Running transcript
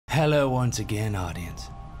Hello once again, audience.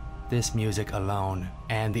 This music alone,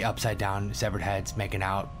 and the upside down severed heads making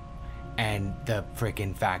out, and the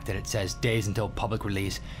freaking fact that it says days until public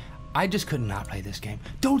release, I just could not play this game.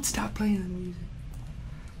 Don't stop playing the music.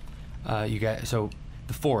 You guys, so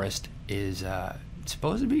the forest is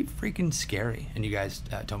supposed to be freaking scary, and you guys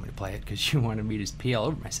told me to play it because you wanted me to just pee all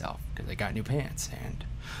over myself because I got new pants. And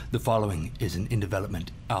the following is an in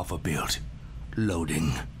development alpha build.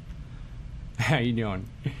 Loading. How you doing?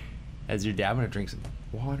 As your dad, I'm gonna drink some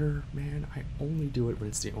water, man. I only do it when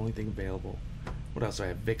it's the only thing available. What else do I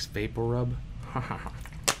have? Vicks Vapor Rub.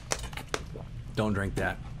 Don't drink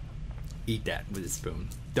that. Eat that with a spoon.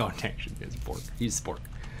 Don't actually use a fork. Use a fork.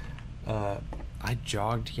 I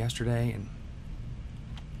jogged yesterday, and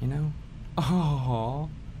you know, oh,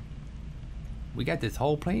 we got this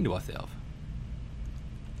whole plane to ourselves.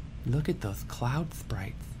 Look at those cloud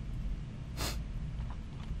sprites.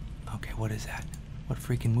 Okay, what is that? What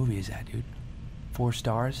freaking movie is that, dude? 4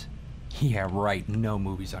 stars? Yeah, right. No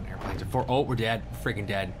movies on airplanes. Oh, we're dead. We're freaking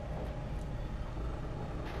dead.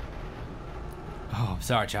 Oh,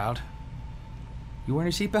 sorry, child. You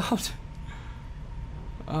wearing your seatbelt?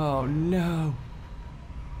 Oh, no.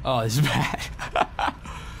 Oh, this is bad.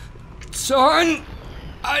 Son!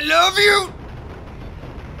 I love you!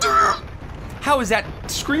 How is that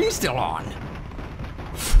screen still on?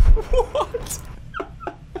 What?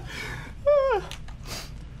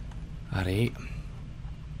 Alright.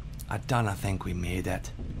 I don't think we made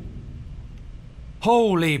it.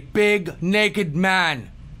 Holy big naked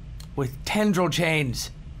man with tendril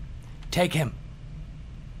chains. Take him.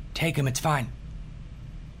 Take him, it's fine.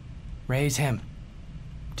 Raise him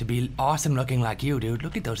to be awesome looking like you, dude.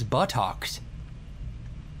 Look at those buttocks.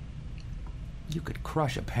 You could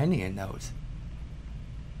crush a penny in those.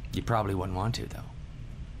 You probably wouldn't want to, though.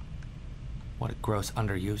 What a gross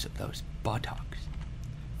underuse of those buttocks.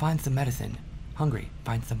 Find some medicine. Hungry.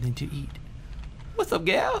 Find something to eat. What's up,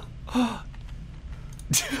 gal?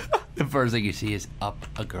 The first thing you see is up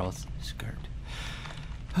a girl's skirt.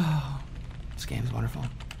 Oh, this game's wonderful.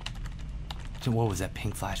 So what was that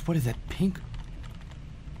pink flash? What is that pink?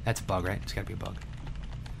 That's a bug, right? It's gotta be a bug.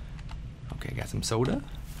 Okay, got some soda.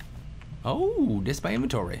 Oh, this is my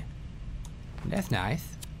inventory. That's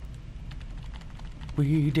nice.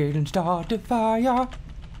 We didn't start the fire.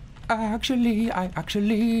 Actually, I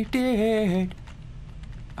actually did.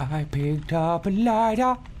 I picked up a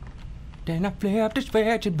lighter, then I flipped the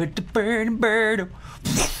switch and bit the burning bird.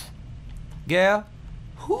 Girl,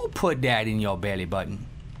 who put that in your belly button?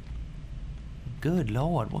 Good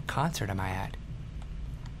Lord, what concert am I at?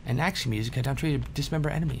 And action music, I don't try to dismember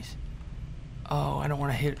enemies. Oh, I don't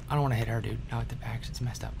want to hit her, dude. Not with the axe, it's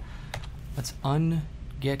messed up. Let's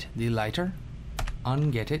unget the lighter.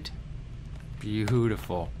 Unget it.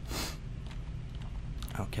 Beautiful.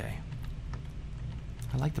 Okay.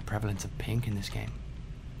 I like the prevalence of pink in this game.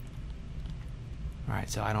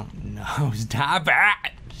 Alright, so I don't know. Stop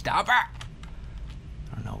it! Stop it!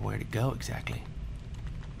 I don't know where to go exactly.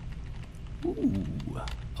 Ooh.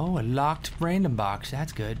 Oh, a locked random box.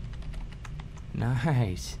 That's good.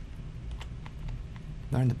 Nice.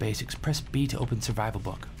 Learn the basics. Press B to open survival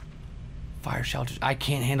book. Fire shelters. I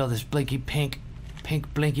can't handle this blinky pink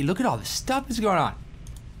blinky. Look at all the stuff that's going on.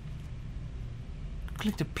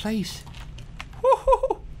 Click to place.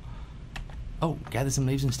 Woohoo! Oh, gather some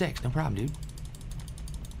leaves and sticks. No problem, dude.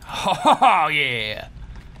 Oh, yeah.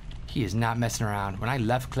 He is not messing around. When I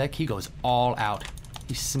left click, he goes all out.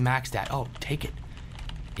 He smacks that. Oh, take it.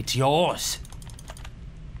 It's yours.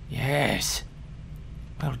 Yes.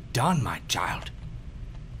 Well done, my child.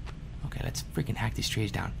 Okay, let's freaking hack these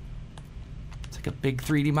trees down. It's like a big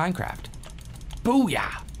 3D Minecraft.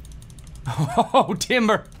 Booyah! Oh,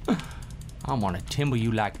 timber! I want to timber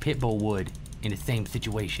you like pitbull would in the same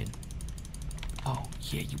situation. Oh,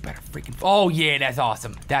 yeah, you better freaking... Oh, yeah, that's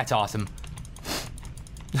awesome. That's awesome.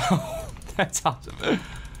 That's awesome.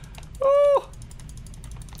 Oh.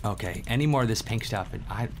 Okay, any more of this pink stuff, and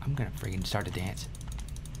I'm going to freaking start to dance.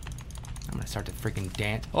 I'm going to start to freaking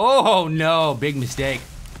dance. Oh, no, big mistake.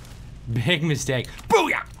 Big mistake.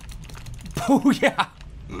 Booyah! Booyah!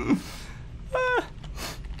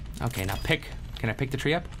 Okay, now pick. Can I pick the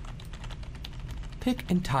tree up? Pick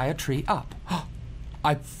and tie a tree up.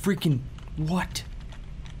 I freaking... What?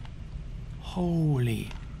 Holy.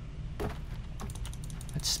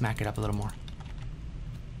 Let's smack it up a little more.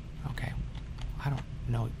 Okay. I don't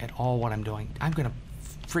know at all what I'm doing. I'm gonna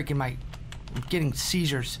freaking I'm getting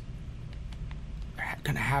seizures. They're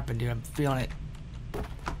gonna happen, dude. I'm feeling it.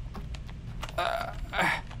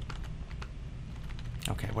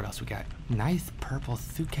 Okay, what else we got? Nice purple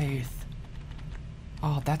suitcase.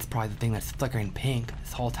 Oh, that's probably the thing that's flickering pink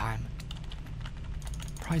this whole time.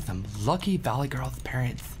 Probably some lucky Valley Girl's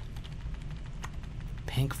parents.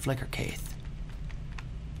 Pink flicker case.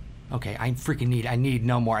 Okay, I need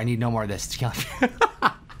no more of this.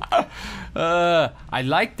 I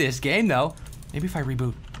like this game though. Maybe if I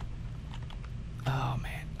reboot. Oh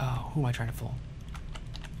man. Oh, who am I trying to fool?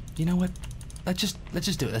 You know what? Let's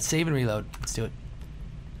just do it. Let's save and reload. Let's do it.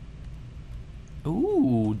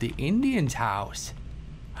 Ooh, the Indian's house.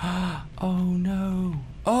 Oh no.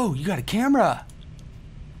 Oh, you got a camera.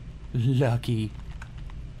 Lucky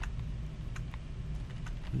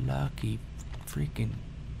freaking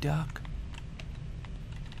duck.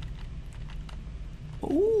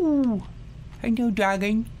 Ooh. Hello,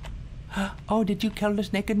 dragon. Oh, did you kill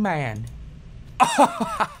this naked man?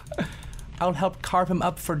 I'll help carve him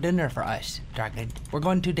up for dinner for us, dragon. We're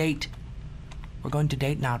going to date. We're going to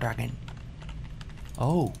date now, dragon.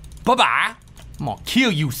 Oh. Bye-bye. I'm gonna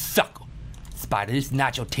kill you, sucker. Spider, this is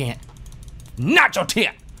not your tent. Not your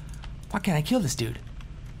tent! Why can't I kill this dude?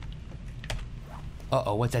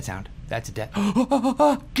 Uh-oh, what's that sound? That's a death.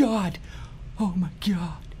 Oh, God! Oh, my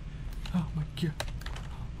God. Oh, my God.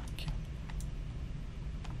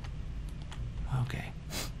 Okay.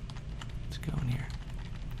 Let's go in here.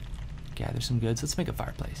 Gather some goods. Let's make a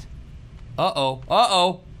fireplace. Uh-oh.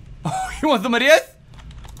 Uh-oh. Oh, you want some of this?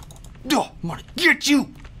 Oh, I'm gonna get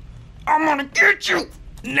you. I'm gonna get you.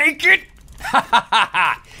 Naked? Ha ha ha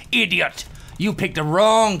ha. Idiot. You picked the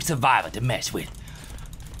wrong survivor to mess with.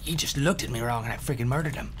 He just looked at me wrong and I freaking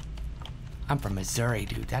murdered him. I'm from Missouri,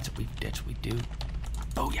 dude. That's what we do.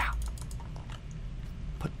 Booyah.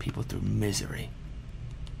 Put people through misery.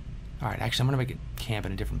 Alright, actually, I'm gonna make it camp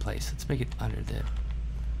in a different place. Let's make it under the...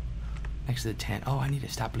 next to the tent. Oh, I need to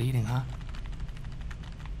stop bleeding, huh?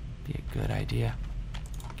 Be a good idea.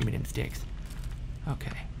 Give me them sticks.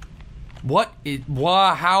 Okay. What is...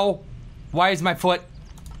 how? Why is my foot...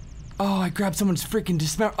 Oh, I grabbed someone's freaking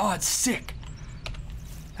dismember... Oh, it's sick.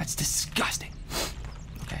 That's disgusting.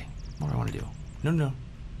 Okay, what do I want to do? No.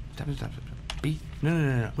 Stop. B?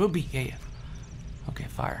 No. We'll B. Yeah. Okay,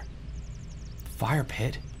 fire. Fire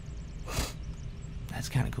pit? That's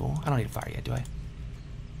kind of cool. I don't need a fire yet, do I?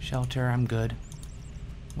 Shelter, I'm good.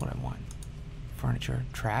 What do I want? Furniture,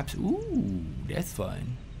 traps. Ooh, that's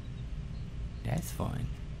fun. That's fun.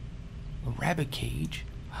 A rabbit cage.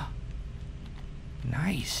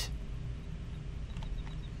 Nice.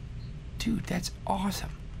 Dude, that's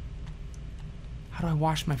awesome. How do I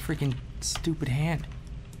wash my freaking stupid hand?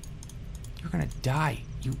 You're gonna die,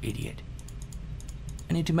 you idiot.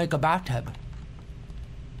 I need to make a bathtub.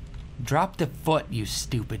 Drop the foot, you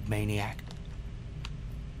stupid maniac.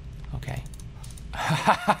 Okay. Ha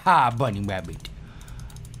ha ha ha, bunny rabbit.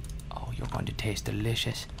 Oh, you're going to taste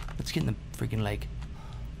delicious. Let's get in the freaking lake.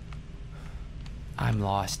 I'm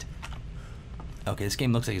lost. Okay, this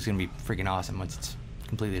game looks like it's gonna be freaking awesome once it's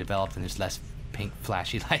completely developed and there's less pink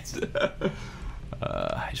flashy lights.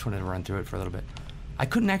 I just wanted to run through it for a little bit. I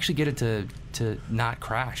couldn't actually get it to not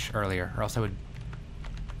crash earlier, or else I would...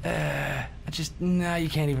 no, you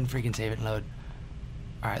can't even freaking save it and load.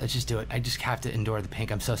 Alright, let's just do it. I just have to endure the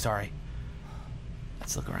pink. I'm so sorry.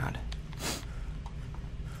 Let's look around.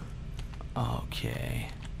 Okay.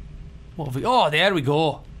 What have we... Oh, there we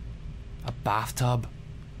go. A bathtub.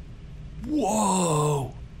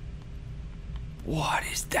 Whoa! What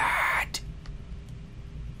is that?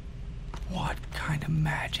 What kind of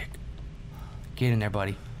magic? Get in there,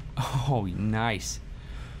 buddy. Oh, nice.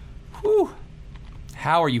 Whew.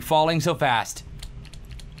 How are you falling so fast?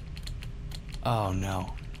 Oh,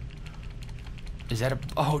 no. Is that a...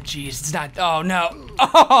 Oh, jeez, it's not... Oh, no.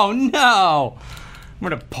 Oh, no! I'm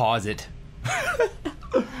gonna pause it.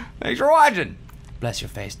 Thanks for watching. Bless your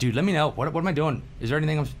face. Dude, let me know. What am I doing? Is there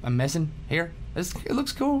anything I'm missing here? It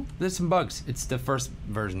looks cool. There's some bugs. It's the first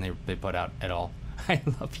version they put out at all. I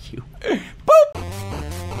love you. Boop!